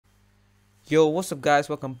Yo, what's up guys,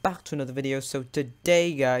 welcome back to another video. So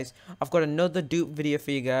today guys, I've got another dupe video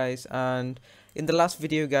for you guys, and in the last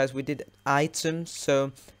video guys we did items.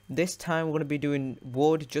 So this time we're going to be doing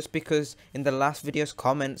wood, just because in the last video's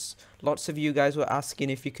comments lots of you guys were asking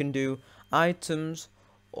if you can do items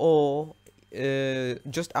or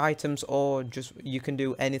just items, or just you can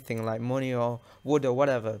do anything like money or wood or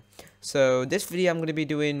whatever. So this video I'm going to be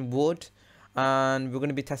doing wood, and we're going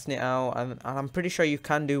to be testing it out, and I'm pretty sure you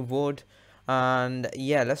can do wood. And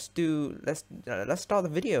yeah, let's start the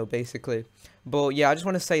video basically. But yeah, I just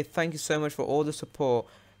want to say thank you so much for all the support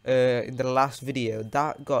in the last video.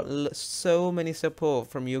 That got so many support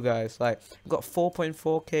from you guys. Like, got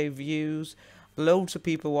 4.4k views, loads of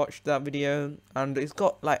people watched that video, and it's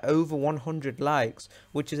got like over 100 likes,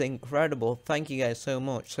 which is incredible. Thank you guys so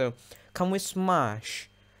much. So can we smash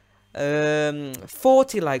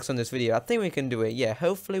 40 likes on this video? I think we can do it. Yeah,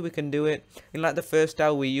 hopefully we can do it. In like the first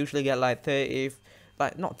hour we usually get like 30,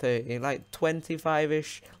 like not 30, like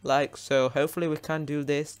 25ish likes. So hopefully we can do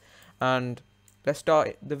this, and let's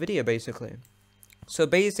start the video basically. So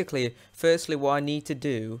basically, firstly what I need to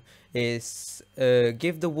do is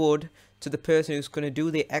give the wood to the person who's going to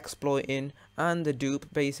do the exploiting and the dupe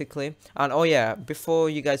basically. And oh yeah, before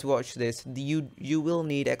you guys watch this, you will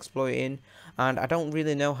need exploiting, and I don't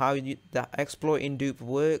really know how that exploiting dupe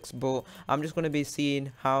works, but I'm just going to be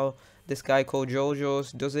seeing how this guy called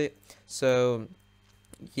JoJo's does it. So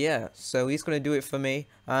yeah, so he's going to do it for me,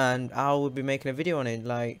 and I will be making a video on it,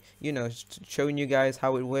 like, you know, showing you guys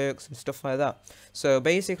how it works and stuff like that. So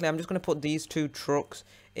basically I'm just going to put these two trucks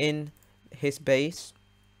in his base,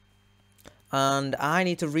 and I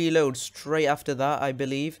need to reload straight after that, I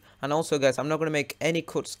believe. And also guys, I'm not going to make any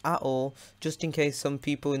cuts at all, just in case some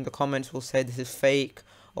people in the comments will say this is fake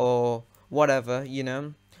or whatever, you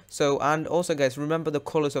know. So, and also guys, remember the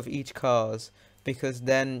colors of each cars, because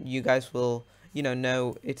then you guys will, you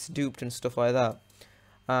know it's duped and stuff like that.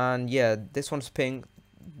 And yeah, this one's pink,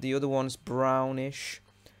 the other one's brownish.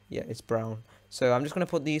 Yeah, it's brown. So I'm just going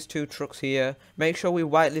to put these two trucks here. Make sure we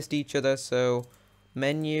whitelist each other. So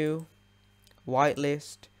menu,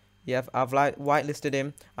 whitelist. Yeah, I've whitelisted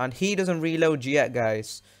him, and he doesn't reload yet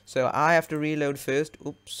guys, so I have to reload first.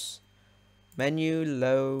 Oops. Menu,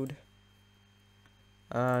 load,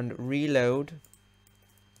 and reload.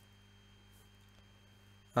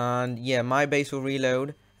 And yeah, my base will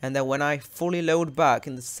reload, and then when I fully load back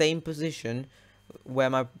in the same position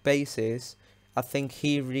where my base is, I think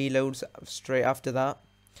he reloads straight after that.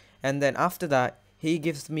 And then after that he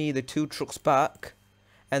gives me the two trucks back,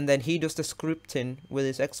 and then he does the scripting with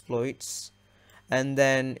his exploits, and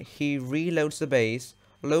then he reloads the base,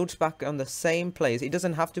 loads back on the same place. It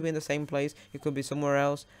doesn't have to be in the same place, it could be somewhere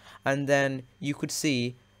else. And then you could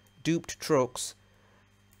see duped trucks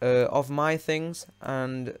of my things,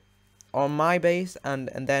 and on my base, and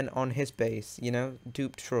then on his base, you know,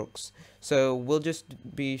 duped trucks. So we'll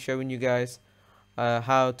just be showing you guys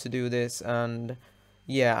how to do this. And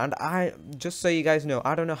yeah, and I, just so you guys know,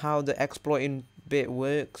 I don't know how the exploiting bit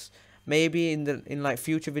works. Maybe in like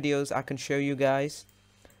future videos I can show you guys.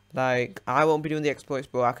 Like, I won't be doing the exploits,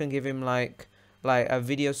 but I can give him like a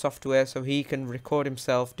video software, so he can record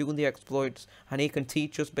himself doing the exploits, and he can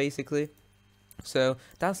teach us basically. So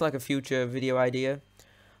that's like a future video idea.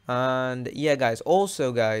 And yeah guys,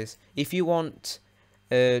 also guys, if you want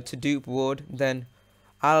to dupe wood, then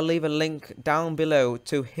I'll leave a link down below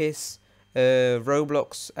to his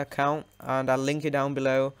Roblox account, and I'll link it down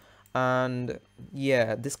below. And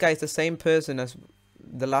yeah, this guy is the same person as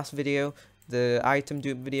the last video, the item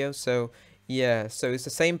dupe video. So yeah, so it's the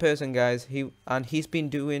same person guys. He's been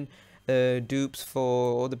doing dupes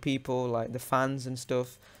for other people, like the fans and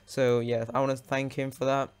stuff. So yeah, I want to thank him for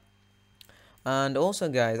that. And also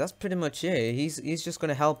guys, that's pretty much it. He's just going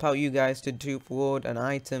to help out you guys to dupe wood and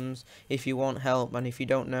items if you want help, and if you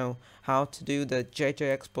don't know how to do the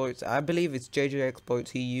JJ exploits. I believe it's JJ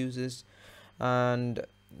exploits he uses. And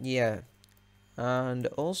yeah, and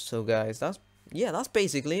also guys, that's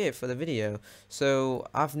basically it for the video. So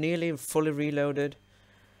I've nearly fully reloaded.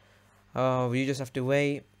 Oh, you just have to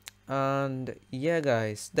wait. And yeah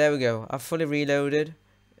guys, there we go, I've fully reloaded.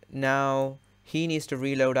 Now he needs to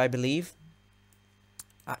reload, I believe.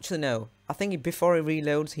 Actually no, I think before he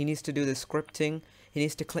reloads he needs to do the scripting. He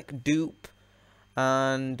needs to click dupe,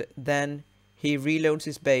 and then he reloads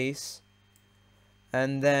his base.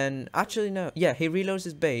 And then, actually no, yeah, he reloads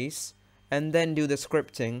his base and then do the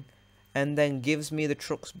scripting, and then gives me the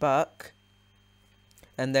trucks back,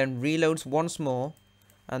 and then reloads once more,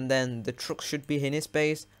 and then the trucks should be in his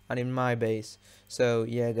base and in my base. So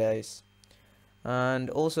yeah guys, and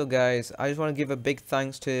also guys, I just want to give a big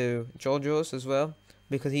thanks to JoJo's as well.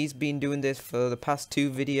 because he's been doing this for the past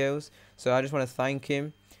 2 videos. So I just want to thank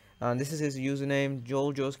him. And this is his username,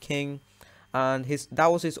 Jojo's King, and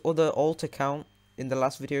that was his other alt account in the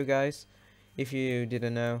last video, guys, if you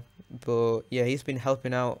didn't know. But yeah, he's been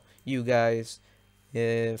helping out you guys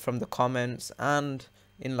from the comments and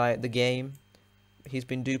in like the game. He's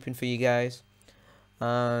been duping for you guys.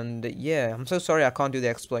 And yeah, I'm so sorry I can't do the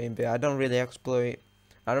exploiting bit. I don't really exploit.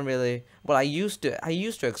 I don't really, well, I used to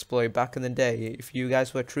exploit back in the day, if you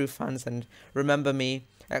guys were true fans and remember me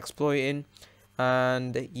exploiting.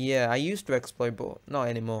 And yeah, I used to exploit, but not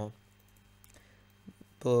anymore.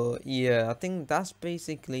 But yeah, I think that's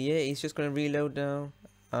basically it. He's just gonna reload now,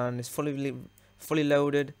 and it's fully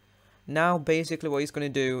loaded. Now basically what he's gonna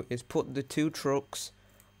do is put the 2 trucks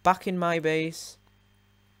back in my base,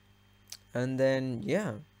 and then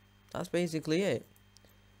yeah, that's basically it.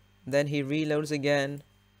 Then he reloads again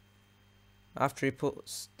after he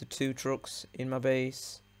puts the 2 trucks in my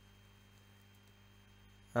base,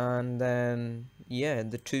 and then yeah,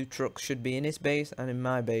 the 2 trucks should be in his base and in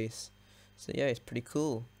my base. So yeah, it's pretty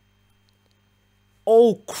cool.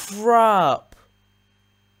 Oh crap!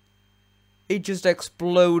 It just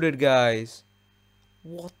exploded, guys.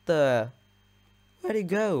 What the? Where'd it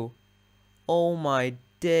go? Oh my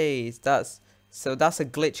days. That's a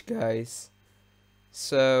glitch, guys.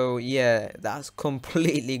 So yeah, that's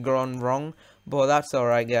completely gone wrong, but that's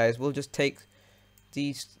alright, guys. We'll just take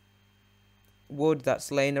these wood that's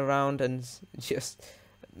laying around and just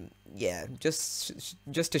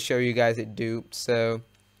to show you guys it duped. So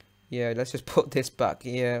yeah, let's just put this back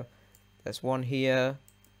here. There's one here,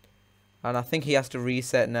 and I think he has to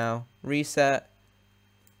reset now. Reset.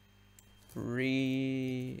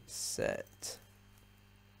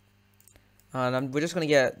 And we're just gonna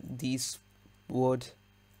get these wood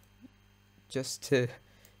just to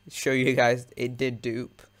show you guys it did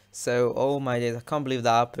dupe. So oh my days, I can't believe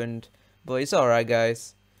that happened, but it's alright,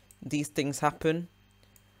 guys. These things happen.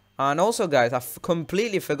 And also, guys, I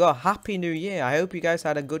completely forgot, Happy New Year. I hope you guys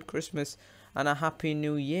had a good Christmas and a Happy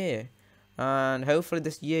New Year, and hopefully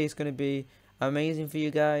this year is going to be amazing for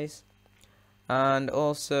you guys. And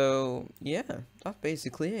also, yeah, that's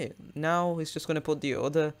basically it. Now he's just going to put the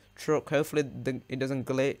other truck. Hopefully it doesn't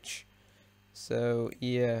glitch. So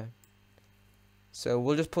yeah, so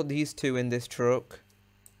we'll just put these 2 in this truck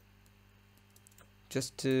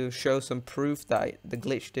just to show some proof that the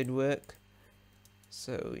glitch did work.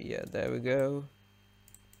 So yeah, there we go.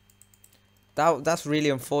 That's really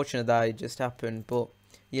unfortunate that it just happened, but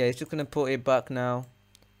yeah, it's just gonna put it back now,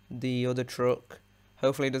 the other truck.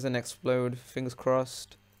 Hopefully it doesn't explode, fingers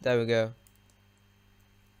crossed. There we go.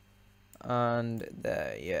 And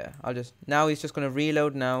there, yeah, now he's just gonna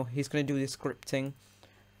reload. Now he's gonna do the scripting,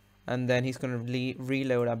 and then he's gonna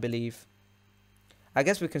reload, I believe. I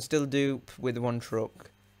guess we can still do with 1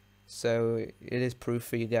 truck, so it is proof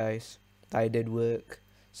for you guys that it did work.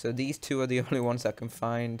 So these 2 are the only ones I can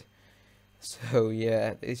find. So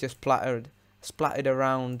yeah, it's just splattered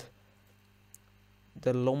around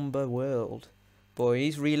the lumber world. But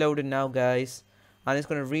he's reloaded now, guys, and it's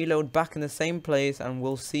gonna reload back in the same place, and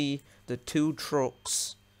we'll see the 2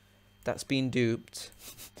 trucks that's been duped.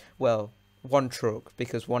 Well, 1 truck,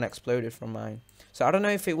 because 1 exploded from mine. So I don't know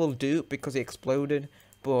if it will dupe because it exploded,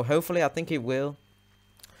 but hopefully I think it will.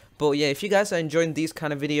 But yeah, if you guys are enjoying these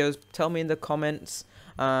kind of videos, tell me in the comments.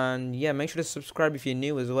 And yeah, make sure to subscribe if you're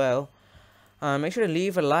new as well. Make sure to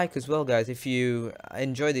leave a like as well, guys, if you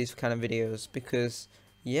enjoy these kind of videos, because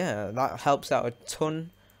yeah, that helps out a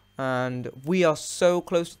ton. And we are so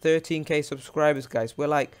close to 13k subscribers, guys. We're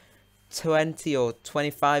like 20 or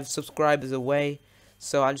 25 subscribers away.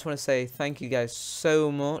 So I just want to say thank you guys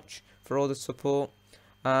so much for all the support.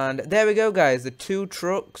 And there we go, guys, the 2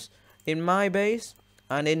 trucks in my base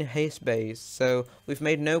and in his base. So we've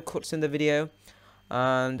made no cuts in the video,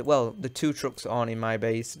 and well, the 2 trucks aren't in my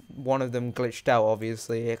base. One of them glitched out,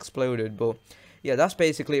 obviously, exploded. But yeah, that's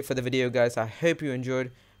basically it for the video, guys. I hope you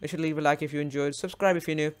enjoyed. Make sure to leave a like if you enjoyed, subscribe if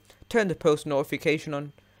you're new, turn the post notification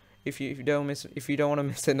on if you don't want to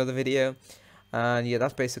miss another video. And yeah,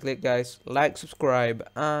 that's basically it, guys. Like, subscribe,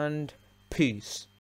 and peace.